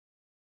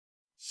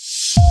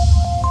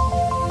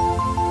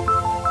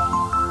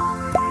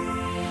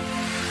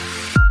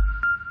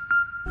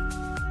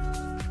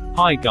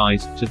Hi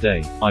guys,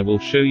 today, I will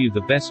show you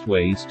the best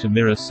ways to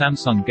mirror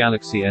Samsung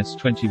Galaxy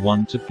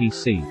S21 to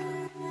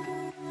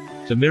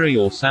PC. To mirror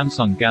your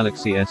Samsung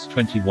Galaxy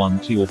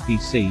S21 to your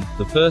PC,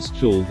 the first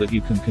tool that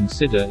you can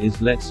consider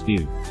is Let's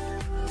View.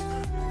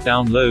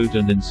 Download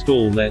and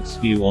install Let's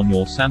View on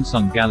your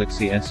Samsung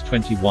Galaxy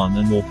S21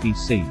 and your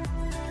PC.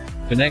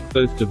 Connect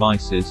both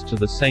devices to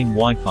the same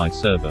Wi-Fi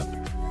server.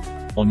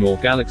 On your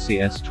Galaxy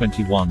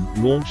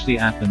S21, launch the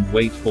app and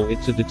wait for it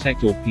to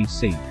detect your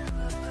PC.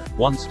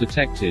 Once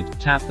detected,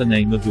 tap the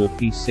name of your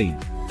PC.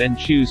 Then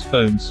choose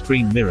Phone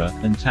Screen Mirror,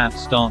 and tap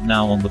Start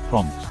Now on the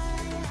prompt.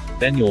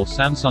 Then your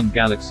Samsung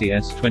Galaxy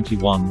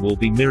S21 will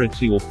be mirrored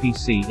to your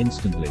PC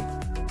instantly.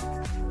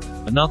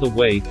 Another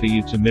way for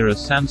you to mirror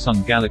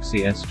Samsung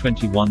Galaxy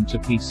S21 to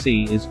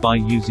PC is by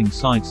using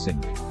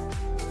SideSync.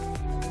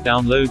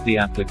 Download the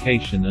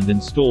application and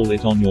install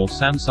it on your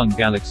Samsung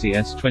Galaxy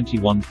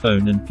S21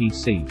 phone and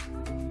PC.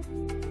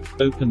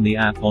 Open the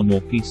app on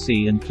your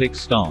PC and click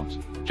Start.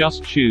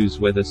 Just choose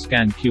whether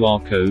scan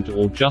QR code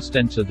or just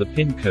enter the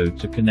PIN code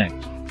to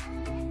connect.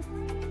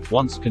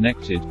 Once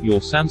connected,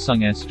 your Samsung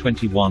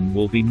S21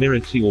 will be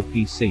mirrored to your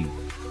PC.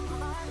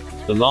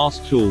 The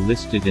last tool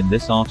listed in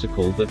this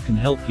article that can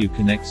help you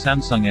connect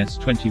Samsung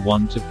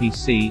S21 to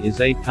PC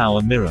is a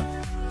Power Mirror.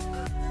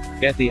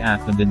 Get the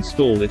app and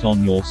install it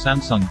on your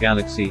Samsung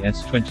Galaxy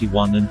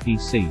S21 and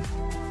PC.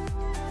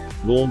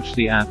 Launch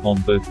the app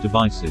on both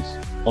devices.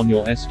 On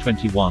your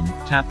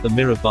S21, tap the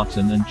mirror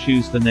button and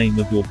choose the name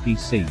of your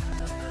PC.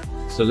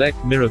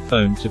 Select Mirror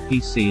Phone to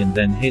PC and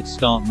then hit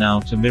Start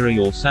Now to mirror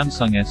your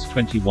Samsung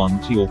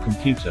S21 to your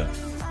computer.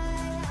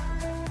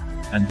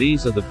 And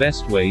these are the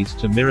best ways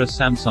to mirror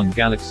Samsung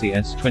Galaxy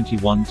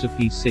S21 to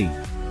PC.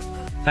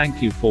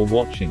 Thank you for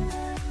watching.